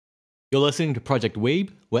You're listening to Project Weeb,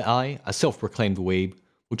 where I, a self-proclaimed weeb,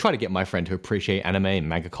 will try to get my friend to appreciate anime and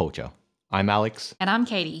manga culture. I'm Alex. And I'm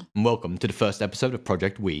Katie. And welcome to the first episode of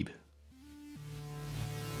Project Weeb.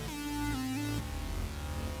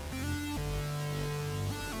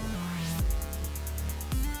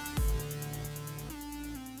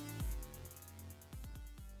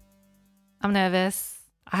 I'm nervous.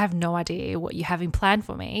 I have no idea what you're having planned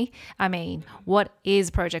for me. I mean, what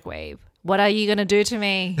is Project Weeb? What are you going to do to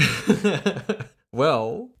me?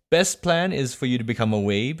 Well, best plan is for you to become a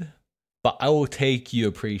weeb, but I will take you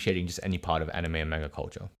appreciating just any part of anime and manga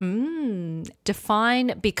culture.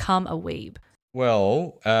 Define become a weeb.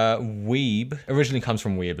 Well, weeb originally comes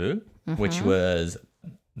from weeaboo, which was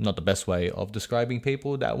not the best way of describing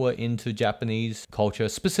people that were into Japanese culture,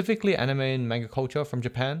 specifically anime and manga culture from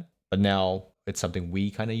Japan. But now it's something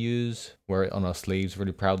we kind of use, wear it on our sleeves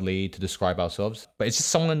really proudly to describe ourselves. But it's just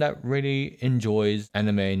someone that really enjoys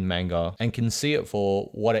anime and manga and can see it for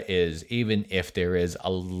what it is, even if there is a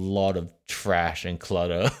lot of trash and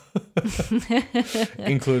clutter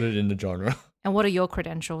included in the genre. And what are your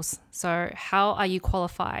credentials? So how are you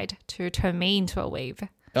qualified to turn me into a weeb?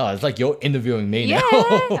 Oh, it's like you're interviewing me now.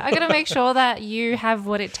 I got to make sure that you have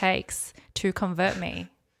what it takes to convert me.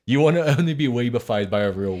 You want to only be weebified by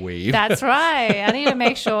a real weeb. That's right. I need to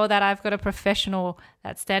make sure that I've got a professional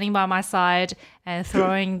that's standing by my side and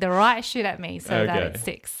throwing the right shit at me so that it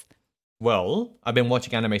sticks. Well, I've been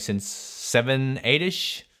watching anime since 7,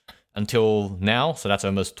 8-ish until now. So that's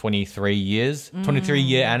almost 23 years.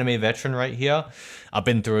 23-year anime veteran right here. I've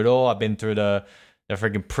been through it all. I've been through the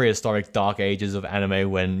freaking prehistoric dark ages of anime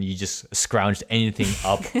when you just scrounged anything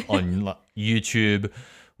up on YouTube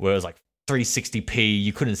where it was like 360p,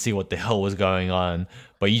 you couldn't see what the hell was going on,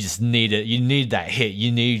 but you just need it. You need that hit. You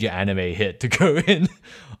need your anime hit to go in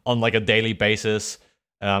on like a daily basis.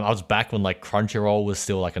 I was back when like Crunchyroll was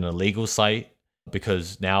still like an illegal site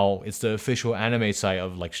because now it's the official anime site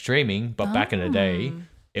of like streaming, but back in the day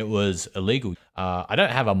it was illegal. I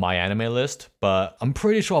don't have a My Anime list, but I'm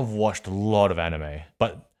pretty sure I've watched a lot of anime,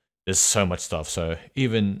 but there's so much stuff, so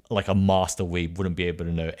even like a master weeb wouldn't be able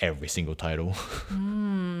to know every single title.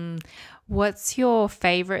 What's your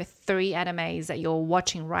favorite 3 animes that you're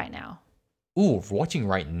watching right now? Ooh, watching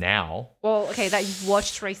right now? Well, okay, that you've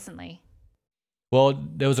watched recently. Well,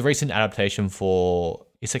 there was a recent adaptation for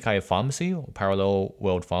Isekai Pharmacy or Parallel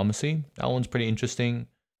World Pharmacy. That one's pretty interesting.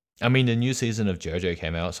 I mean, the new season of JoJo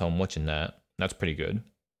came out, so I'm watching that. That's pretty good.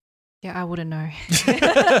 Yeah, I wouldn't know.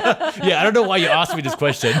 Yeah, I don't know why you asked me this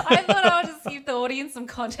question. I thought I would just give the audience some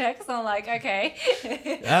context. I'm like, okay.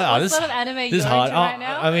 What sort of anime are you into right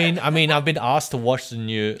now? I mean, I've been asked to watch the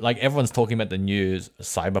new, like everyone's talking about the new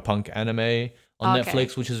cyberpunk anime on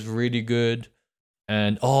Netflix, which is really good.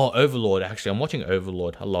 And Overlord, actually, I'm watching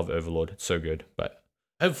Overlord. I love Overlord. It's so good. But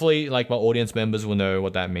hopefully, like my audience members will know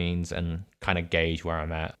what that means and kind of gauge where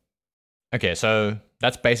I'm at. Okay, so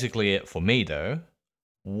that's basically it for me, though.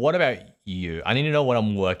 What about you? I need to know what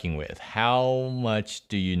I'm working with. How much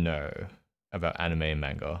do you know about anime and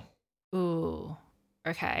manga? Ooh,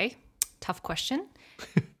 okay. Tough question.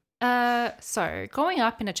 So growing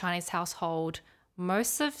up in a Chinese household,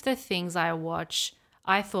 most of the things I watch,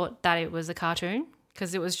 I thought that it was a cartoon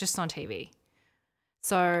because it was just on TV.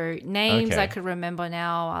 So names I could remember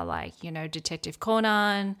now are like, Detective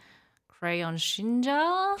Conan, Crayon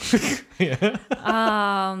Shinja,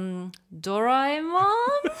 Doraemon.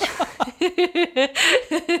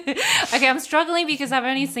 Okay, I'm struggling because I've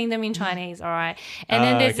only seen them in Chinese, all right? And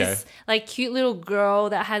then there's this like cute little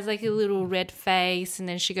girl that has like a little red face, and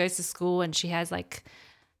then she goes to school and she has like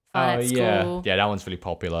fun at school. Yeah, that one's really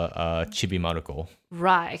popular. Chibi Maruko.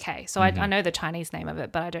 Right, okay. So I know the Chinese name of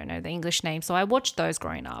it, but I don't know the English name. So I watched those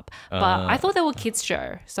growing up. But I thought they were kids'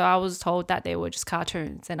 show. So I was told that they were just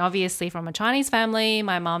cartoons. And obviously from a Chinese family,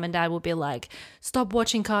 my mom and dad would be like, stop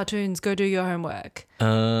watching cartoons, go do your homework.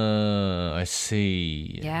 I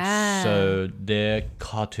see. Yeah. So they're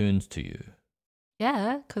cartoons to you.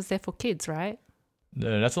 Yeah, because they're for kids, right?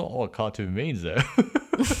 No, that's not what cartoon means though.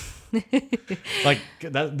 Like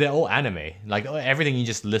they're all anime. Like everything you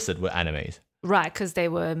just listed were animes. Right, because they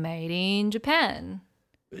were made in Japan.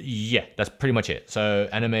 Yeah, that's pretty much it. So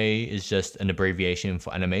anime is just an abbreviation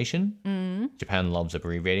for animation. Japan loves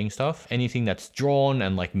abbreviating stuff. Anything that's drawn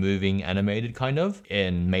and like moving animated kind of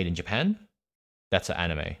and made in Japan, that's an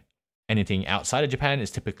anime. Anything outside of Japan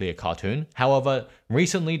is typically a cartoon. However,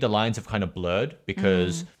 recently the lines have kind of blurred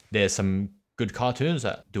because there's some good cartoons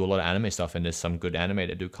that do a lot of anime stuff and there's some good anime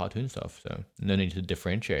that do cartoon stuff. So no need to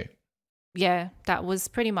differentiate. Yeah, that was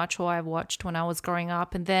pretty much all I watched when I was growing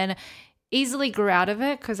up, and then easily grew out of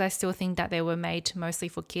it because I still think that they were made mostly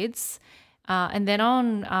for kids. And then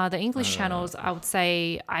on the English channels, I would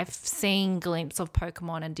say I've seen glimpse of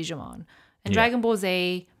Pokemon and Digimon and Dragon Ball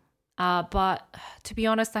Z. But to be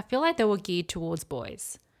honest, I feel like they were geared towards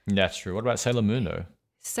boys. That's true. What about Sailor Moon though?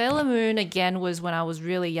 Sailor Moon, again, was when I was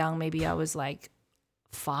really young. Maybe I was like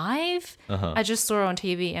 5. I just saw it on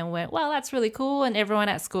TV and went, well, that's really cool. And everyone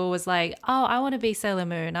at school was like, oh, I want to be Sailor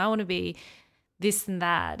Moon. I want to be this and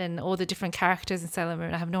that. And all the different characters in Sailor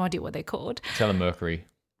Moon. I have no idea what they're called. Sailor Mercury.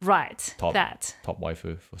 Right. Top that. Top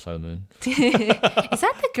waifu for Sailor Moon. Is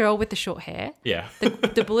that the girl with the short hair? Yeah.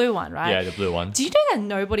 The blue one, right? Yeah, the blue one. Do you know that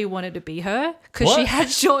nobody wanted to be her because she What? had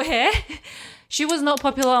short hair? She was not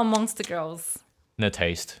popular amongst the girls. No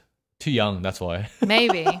taste. Too young, that's why.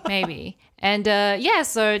 Maybe. And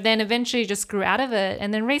so then eventually just grew out of it.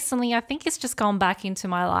 And then recently, I think it's just gone back into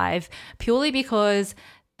my life purely because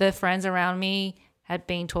the friends around me had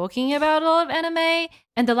been talking about a lot of anime.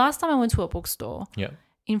 And the last time I went to a bookstore, Yeah.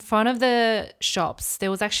 in front of the shops,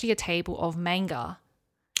 there was actually a table of manga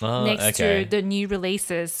next to the new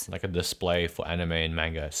releases. Like a display for anime and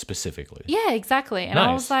manga specifically. Yeah, exactly. And I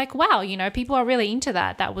Nice. was like, wow, people are really into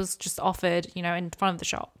that. That was just offered, in front of the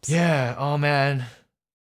shops. Yeah. Oh man.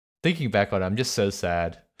 Thinking back on it, I'm just so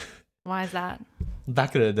sad. Why is that?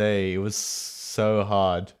 Back in the day, it was so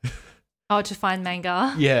hard. Oh, to find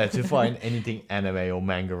manga. Yeah, to find anything anime or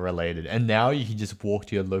manga related. And now you can just walk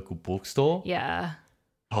to your local bookstore. Yeah.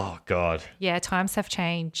 Oh god. Yeah, times have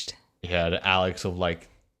changed. Yeah, the Alex of like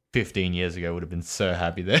 15 years ago would have been so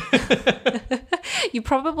happy there. You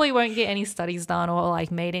probably won't get any studies done or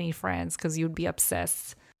like made any friends because you'd be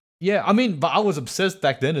obsessed. Yeah, I mean, but I was obsessed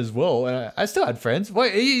back then as well. And I still had friends.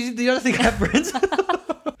 Wait, do you not think I have friends?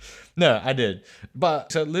 No, I did.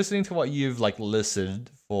 But so listening to what you've like listened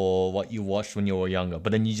for what you watched when you were younger,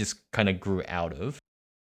 but then you just kind of grew out of,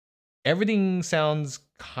 everything sounds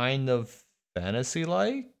kind of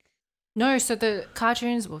fantasy-like. No, so the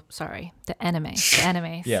cartoons, the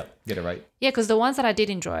animes. Yeah, get it right. Yeah, because the ones that I did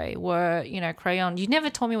enjoy were, Crayon. You never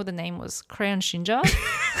told me what the name was. Crayon Shinja?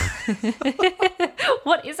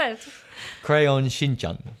 What is it? Crayon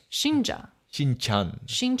Shinchan. Shinja. Shinchan.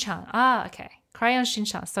 Shinchan. Ah, okay. Crayon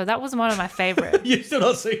Shinchan. So that was one of my favorite. You still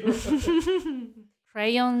not saying it.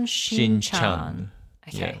 Crayon Shinchan. Shinchan.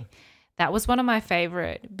 Okay. Yeah. That was one of my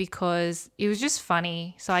favorite because it was just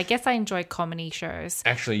funny. So I guess I enjoy comedy shows.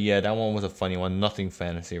 Actually, yeah, that one was a funny one. Nothing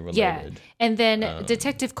fantasy related. Yeah. And then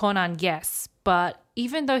Detective Conan, yes. But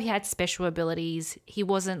even though he had special abilities, he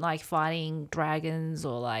wasn't like fighting dragons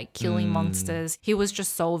or like killing monsters. He was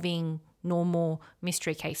just solving normal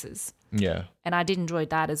mystery cases. Yeah. And I did enjoy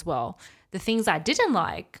that as well. The things I didn't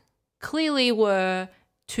like clearly were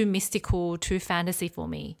too mystical, too fantasy for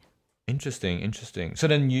me. Interesting. So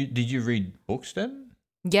then did you read books then?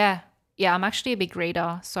 Yeah, I'm actually a big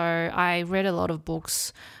reader. So I read a lot of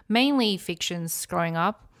books, mainly fictions growing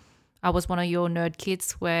up. I was one of your nerd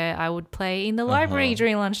kids where I would play in the library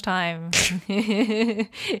during lunchtime.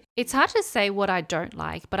 It's hard to say what I don't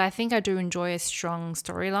like, but I think I do enjoy a strong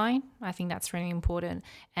storyline. I think that's really important.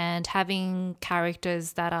 And having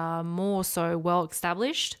characters that are more so well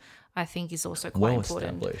established, I think is also quite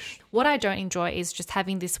important. Established. What I don't enjoy is just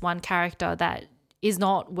having this one character that is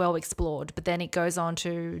not well explored, but then it goes on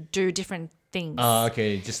to do different things.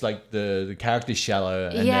 Okay, just like the character's shallow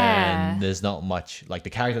and Yeah. then there's not much, like the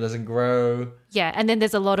character doesn't grow. Yeah, and then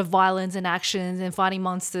there's a lot of violence and actions and fighting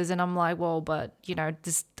monsters, and I'm like, well, but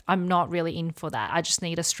I'm not really in for that. I just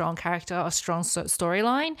need a strong character, a strong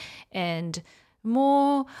storyline, and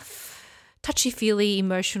more touchy-feely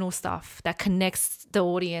emotional stuff that connects the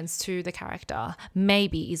audience to the character,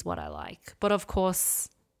 maybe is what I like. But of course,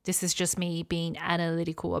 this is just me being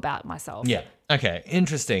analytical about myself. Yeah. Okay,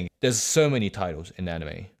 interesting. There's so many titles in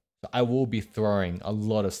anime. So I will be throwing a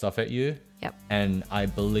lot of stuff at you. Yep. And I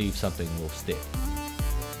believe something will stick.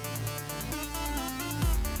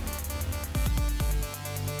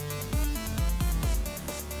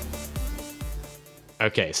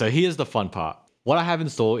 Okay, so here's the fun part. What I have in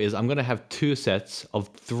store is I'm going to have 2 sets of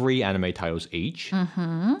 3 anime titles each.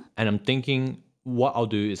 Mm-hmm. And I'm thinking what I'll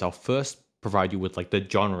do is I'll first provide you with like the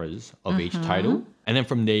genres of each title. And then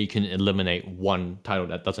from there, you can eliminate one title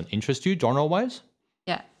that doesn't interest you genre-wise.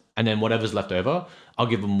 Yeah. And then whatever's left over, I'll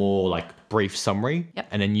give a more like brief summary. Yep.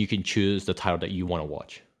 And then you can choose the title that you want to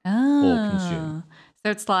watch or consume. So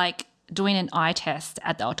it's like doing an eye test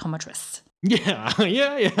at the optometrist. Yeah.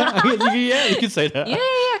 Yeah, you can say that. Yeah,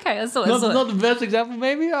 okay. That's all. Not the best example,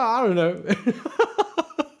 maybe? I don't know.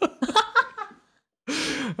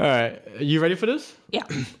 All right. Are you ready for this? Yeah.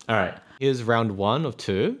 All right. Here's round 1 of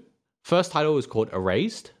 2. First title is called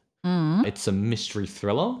Erased. It's a mystery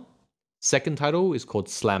thriller. Second title is called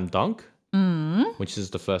Slam Dunk. which is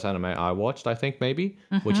the first anime I watched, I think, maybe,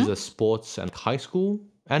 which is a sports and high school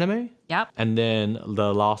anime. Yep. And then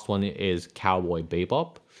the last one is Cowboy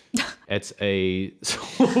Bebop. It's a...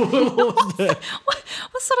 what was that?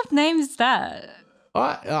 What sort of name is that?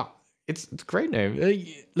 It's a great name.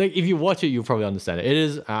 Like, if you watch it, you'll probably understand it. It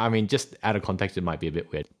is, I mean, just out of context, it might be a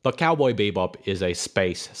bit weird. But Cowboy Bebop is a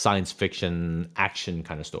space science fiction action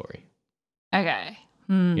kind of story. Okay.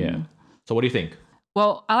 Yeah. So what do you think?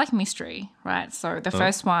 Well, I like mystery, right? So the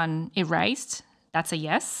first one, Erased, that's a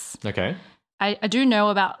yes. Okay. I do know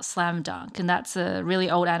about Slam Dunk, and that's a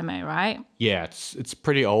really old anime, right? Yeah, it's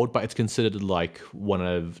pretty old, but it's considered like one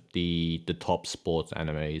of the top sports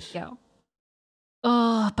animes. Yeah.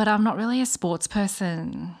 Oh, but I'm not really a sports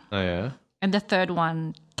person. Oh, yeah? And the third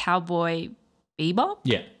one, Cowboy Bebop?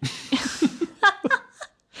 Yeah.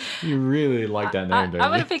 You really like that name, don't I'm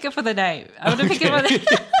going you? to pick it for the name. I'm going to pick it for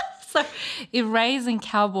the So, Erase and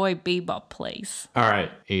Cowboy Bebop, please. All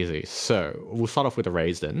right, easy. So we'll start off with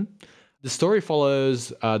Erased then. The story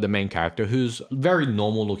follows the main character, who's a very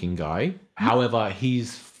normal-looking guy. However,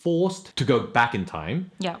 he's forced to go back in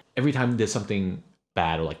time Yeah. every time there's something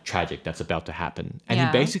bad or like tragic that's about to happen. And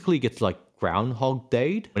Yeah. he basically gets like Groundhog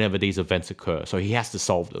Dayed whenever these events occur. So he has to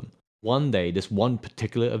solve them. One day, this one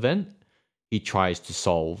particular event, he tries to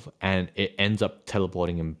solve and it ends up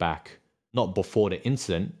teleporting him back. Not before the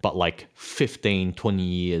incident, but like 15, 20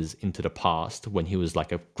 years into the past when he was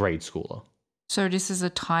like a grade schooler. So, this is a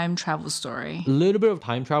time travel story. A little bit of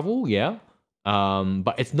time travel, yeah.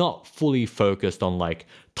 But it's not fully focused on like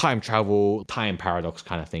time travel, time paradox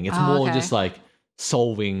kind of thing. It's more okay. just like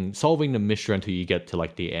solving the mystery until you get to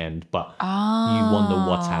like the end, but you wonder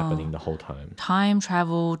what's happening the whole time. Time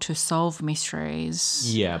travel to solve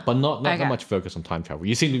mysteries. Yeah, but not Okay. that much focus on time travel.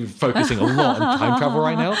 You seem to be focusing a lot on time travel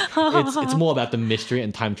right now. It's more about the mystery,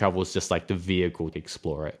 and time travel is just like the vehicle to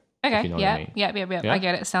explore it. if Okay, you know what I mean. yeah. Yeah? I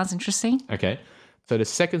get it. Sounds interesting. Okay. So the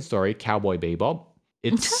second story, Cowboy Bebop,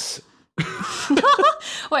 it's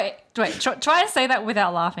Wait. Try and say that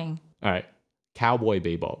without laughing. all right. Cowboy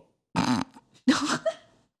Bebop.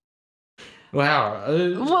 Wow.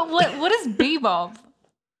 What is bebop?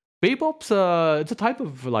 Bebop's it's a type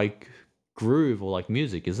of like groove or like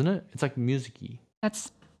music, isn't it? It's like musicy.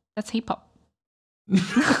 That's hip hop.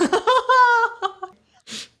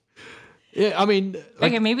 Yeah, I mean,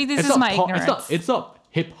 like, Okay, maybe this it's is not my pop- ignorance. It's not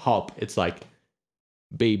hip hop. It's like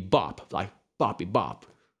bebop, like boppy bop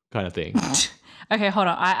kind of thing. Okay, hold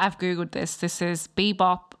on. I've Googled this. This is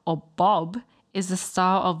bebop or bob is a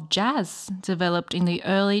style of jazz developed in the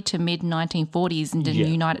early to mid 1940s in the Yeah.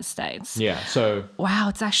 United States. Yeah, so Wow,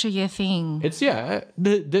 it's actually a thing. it's they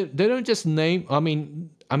don't just name. I mean,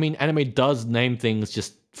 anime does name things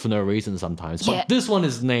just for no reason sometimes, but Yeah. this one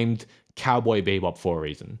is named Cowboy Bebop for a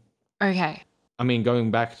reason. Okay. I mean, going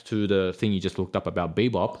back to the thing you just looked up about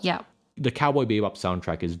Bebop, Yeah. the Cowboy Bebop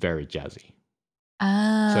soundtrack is very jazzy.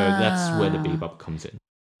 Ah. So that's where the bebop comes in.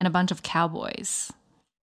 And a bunch of cowboys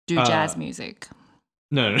do jazz music.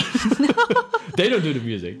 No. They don't do the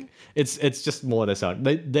music. It's just more the sound.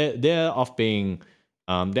 They're off being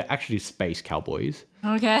they're actually space cowboys.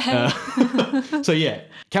 Okay. So yeah,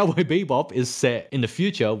 Cowboy Bebop is set in the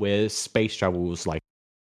future where space travel is like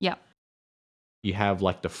Yeah. you have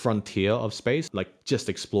like the frontier of space, like just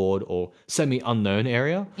explored or semi-unknown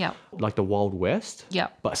area, Yeah. like the Wild West, Yeah.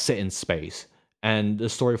 but set in space. And the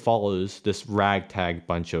story follows this ragtag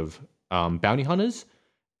bunch of bounty hunters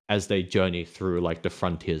as they journey through like the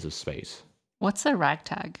frontiers of space. What's a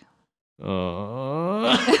ragtag?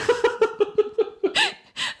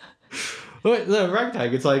 Wait, no,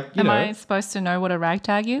 ragtag. It's like Am I supposed to know what a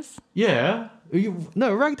ragtag is? yeah.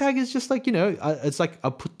 No, ragtag is just like it's like a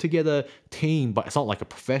put together team, but it's not like a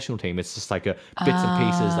professional team. It's just like a bits and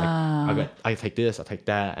pieces. Like I take this, I take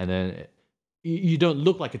that, and then you don't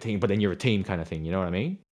look like a team, but then you're a team kind of thing. You know what I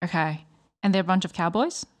mean? Okay. And they're a bunch of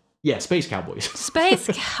cowboys? Yeah, space cowboys. Space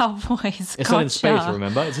cowboys. It's not in space, Gotcha.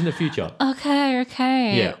 remember? It's in the future. Okay.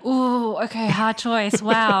 Yeah. Ooh, okay. Hard choice.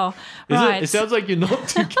 Wow. Right. It sounds like you're not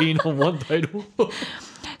too keen on one title.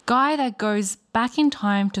 Guy that goes back in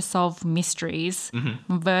time to solve mysteries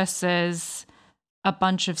Mm-hmm. versus a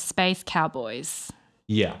bunch of space cowboys.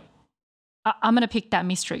 Yeah. I'm going to pick that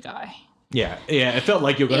mystery guy. Yeah. It felt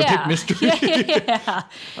like you're going to pick mystery. Yeah.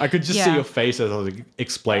 I could just see your face as I was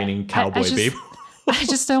explaining Cowboy Bebop. I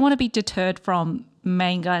just don't want to be deterred from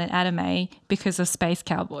manga and anime because of space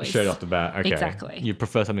cowboys. Straight off the bat. Okay. Exactly. You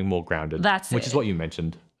prefer something more grounded. That's Which it. is what you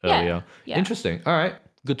mentioned Yeah, earlier. yeah. Interesting. All right.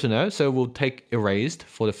 Good to know. So we'll take Erased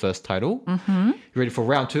for the first title. Mm-hmm. You ready for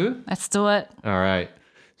round 2? Let's do it. All right.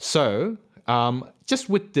 So just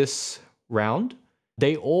with this round,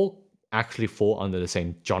 they all actually fall under the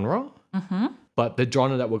same genre. But the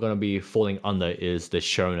genre that we're going to be falling under is the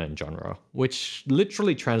shonen genre, which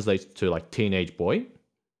literally translates to like teenage boy.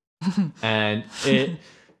 And it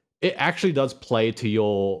actually does play to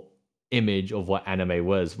your image of what anime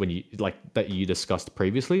was when you like that you discussed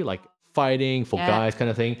previously, like fighting for guys kind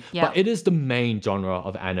of thing. Yeah. But it is the main genre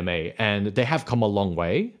of anime, and they have come a long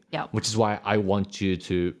way. Yeah. Which is why I want you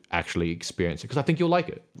to actually experience it, because I think you'll like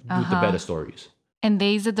it with the better stories. And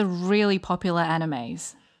these are the really popular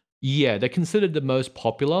animes. Yeah, they're considered the most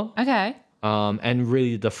popular. Okay. And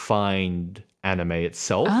really defined anime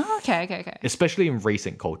itself. Oh, okay. Especially in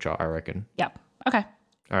recent culture, I reckon. Yep. Okay.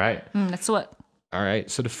 All right. Let's do it. All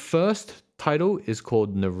right. So the first title is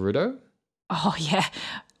called Naruto. Oh, yeah.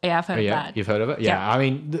 Yeah, I've heard of that. You've heard of it? Yeah. Yeah. I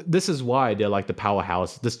mean, this is why they're like the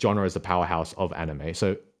powerhouse. This genre is the powerhouse of anime.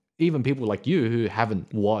 So even people like you who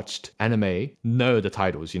haven't watched anime know the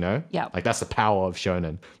titles, you know? Yeah. Like that's the power of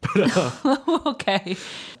shonen. But, Okay.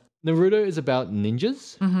 Naruto is about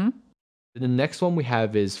ninjas. The next one we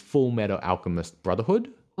have is Full Metal Alchemist Brotherhood.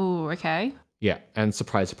 Oh, okay. Yeah. And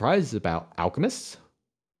surprise, surprise, is about alchemists.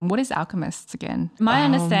 What is alchemists again? My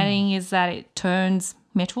understanding is that it turns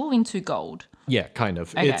metal into gold. Yeah, kind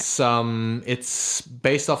of. Okay. It's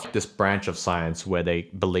based off this branch of science where they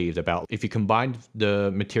believed about if you combined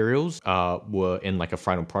the materials were in like a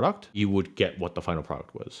final product, you would get what the final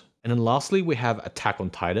product was. And then lastly, we have Attack on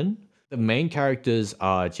Titan. The main characters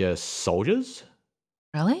are just soldiers.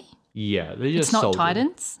 Really? Yeah, they're just It's not soldiers.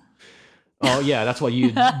 Titans? Oh yeah, that's what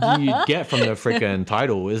you get from the freaking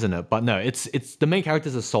title, isn't it? But no, it's the main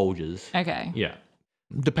characters are soldiers. Okay. Yeah.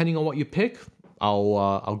 Depending on what you pick,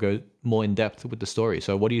 I'll go more in depth with the story.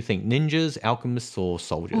 So what do you think? Ninjas, alchemists, or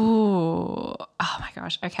soldiers? Ooh. Oh my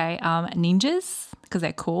gosh. Okay. Ninjas, because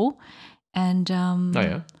they're cool. And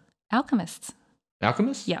alchemists.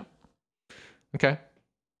 Alchemists? Yeah. Okay.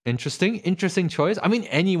 Interesting choice. I mean,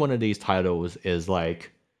 any one of these titles is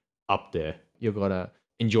like up there. You're gonna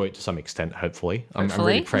enjoy it to some extent, hopefully. I'm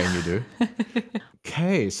really praying you do.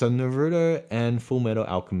 Okay, so Naruto and Full Metal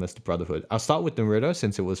Alchemist Brotherhood. I'll start with Naruto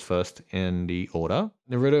since it was first in the order.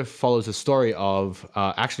 Naruto follows the story of,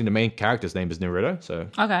 actually the main character's name is Naruto, so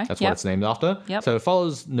Okay, that's yep. what it's named after. Yep. So it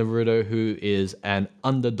follows Naruto, who is an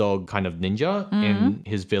underdog kind of ninja in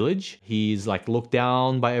his village. He's like looked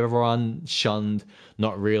down by everyone, shunned,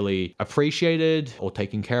 not really appreciated or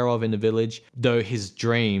taken care of in the village, though his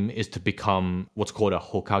dream is to become what's called a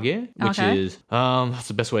Hokage, which Okay. is, that's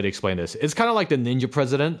the best way to explain this. It's kind of like the ninja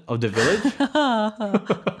president of the village.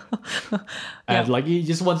 And like he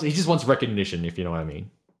just wants recognition, if you know what I mean.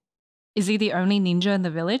 Is he the only ninja in the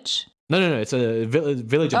village? No, it's a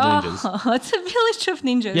village of ninjas. Oh, it's a village of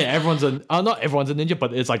ninjas. Yeah, not everyone's a ninja,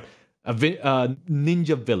 but it's like a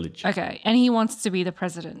ninja village. Okay. And he wants to be the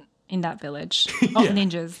president in that village of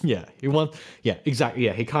ninjas. Yeah, exactly.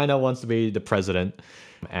 Yeah, he kind of wants to be the president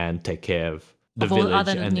and take care of the Of all village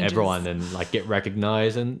other and ninjas. everyone and like get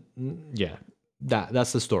recognized and yeah,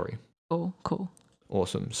 that's the story. Cool.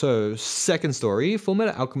 Awesome. So second story,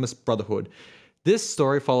 Fullmetal Alchemist Brotherhood. This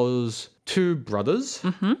story follows two brothers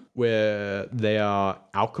where they are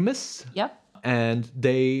alchemists. Yep. And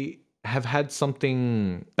they have had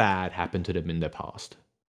something bad happen to them in their past.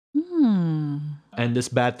 And this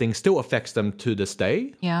bad thing still affects them to this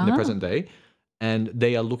day, in the present day. And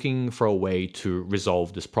they are looking for a way to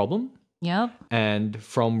resolve this problem. Yep. And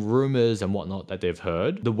from rumors and whatnot that they've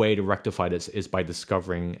heard, the way to rectify this is by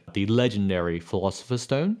discovering the legendary Philosopher's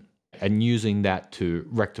Stone and using that to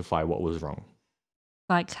rectify what was wrong.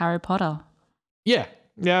 Like Harry Potter. Yeah.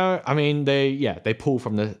 I mean, they pull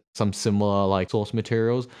from some similar like source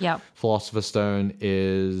materials. Yep. Philosopher's Stone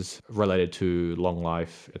is related to long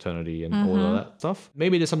life, eternity, and all of that stuff.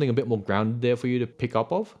 Maybe there's something a bit more grounded there for you to pick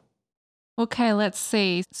up of. Okay, let's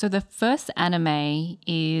see. So the first anime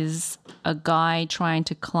is a guy trying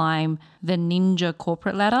to climb the ninja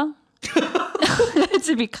corporate ladder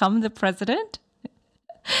to become the president.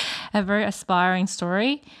 A very aspiring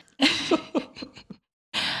story.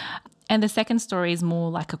 And the second story is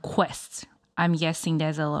more like a quest. I'm guessing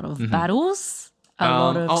there's a lot of battles.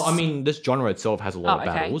 I mean, this genre itself has a lot of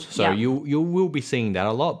okay. battles, so Yeah. you will be seeing that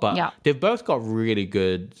a lot. But Yeah. they've both got really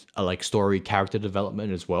good like story character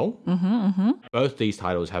development as well. Both these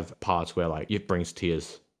titles have parts where like it brings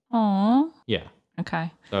tears. Aww. Yeah,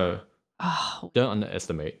 Okay. so Oh, don't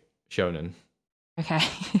underestimate shonen. okay.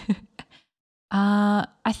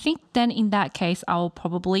 I think then in that case, I'll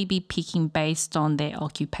probably be picking based on their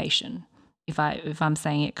occupation, if I'm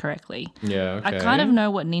saying it correctly. Yeah, okay. I kind of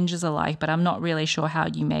know what ninjas are like, but I'm not really sure how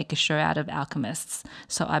you make a show out of alchemists.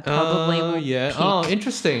 So I probably will yeah. pick... Oh,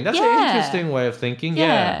 interesting. That's an Yeah. interesting way of thinking.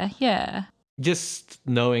 Yeah. Just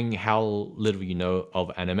knowing how little you know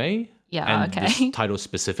of anime, Yeah, and okay. this title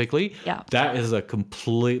specifically, Yeah. that is a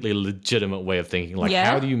completely legitimate way of thinking. Like, Yeah.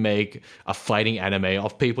 how do you make a fighting anime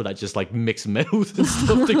of people that just like mix metals and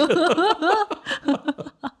stuff together?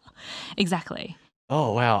 Exactly.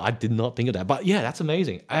 Oh, wow. I did not think of that. But yeah, that's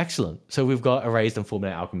amazing. Excellent. So we've got Erased and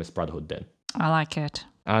Fullmetal Alchemist Brotherhood then. I like it.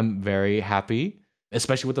 I'm very happy,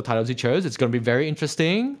 especially with the titles you chose. It's going to be very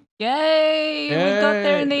interesting. Yay! We got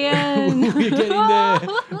there in the Yay. end. We're getting there.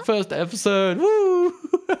 First episode. Woo!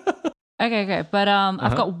 Okay. But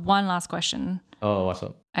I've got one last question. Oh, what's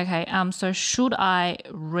up? Okay. So should I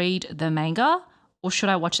read the manga or should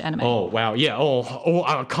I watch the anime? Oh, wow. Yeah. Oh,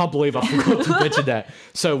 I can't believe I forgot to mention that.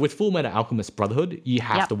 So with Fullmetal Alchemist Brotherhood, you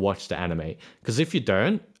have to watch the anime. Because if you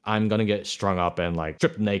don't, I'm going to get strung up and like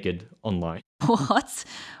stripped naked online. What?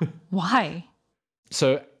 Why?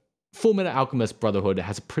 So Fullmetal Alchemist Brotherhood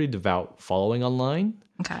has a pretty devout following online.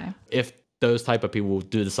 Okay. If those type of people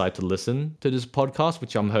do decide to listen to this podcast,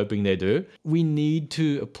 which I'm hoping they do, we need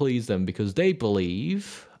to please them because they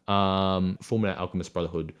believe Fullmetal Alchemist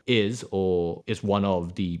Brotherhood is one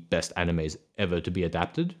of the best animes ever to be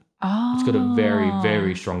adapted. Oh. It's got a very,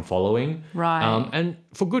 very strong following. Right. And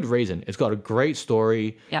for good reason. It's got a great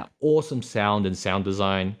story, awesome sound and sound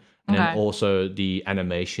design. And then also the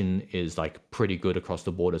animation is like pretty good across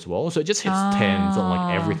the board as well. So it just hits tens on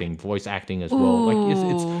like everything, voice acting as well. Like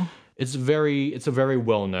it's a very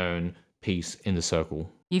well-known piece in the circle.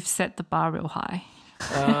 You've set the bar real high.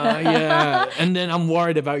 Yeah. And then I'm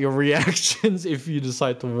worried about your reactions if you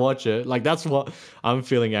decide to watch it. Like that's what I'm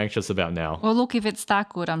feeling anxious about now. Well, look, if it's that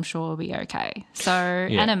good, I'm sure it'll be okay. So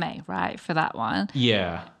anime, right, for that one.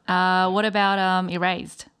 Yeah. What about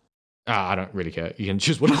Erased? I don't really care. You can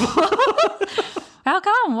choose whatever. How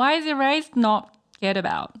come? Why is Erased not cared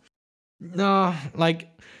about? No, like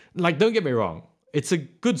don't get me wrong. It's a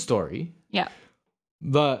good story. Yeah.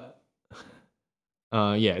 But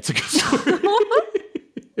it's a good story.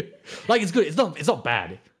 Like it's good. It's not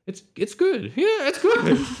bad. It's good. Yeah, it's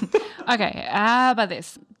good. Okay, how about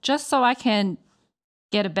this? Just so I can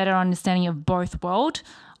get a better understanding of both worlds,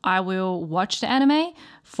 I will watch the anime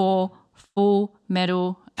for Full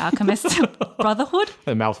Metal Alchemist Brotherhood.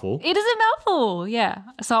 A mouthful. It is a mouthful, yeah.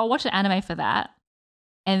 So I'll watch the anime for that.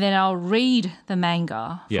 And then I'll read the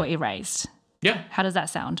manga for Erased. Yeah. How does that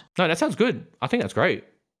sound? No, that sounds good. I think that's great.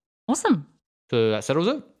 Awesome. So that settles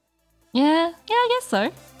it? Yeah, I guess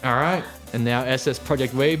so. All right. And now SS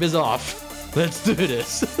Project Weeb is off. Let's do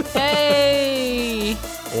this. Hey!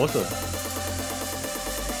 Awesome.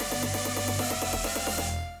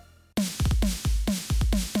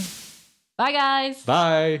 Bye, guys.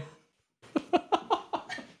 Bye.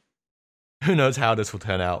 Who knows how this will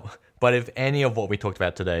turn out? But if any of what we talked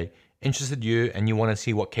about today interested you and you want to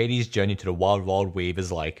see what Katie's journey to the Wild Wild Weeb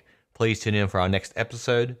is like, please tune in for our next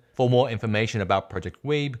episode. For more information about Project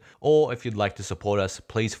Weeb, or if you'd like to support us,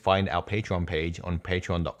 please find our Patreon page on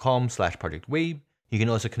patreon.com/projectweeb. You can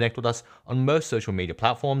also connect with us on most social media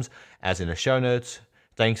platforms, as in the show notes.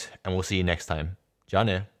 Thanks, and we'll see you next time.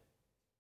 Ciao.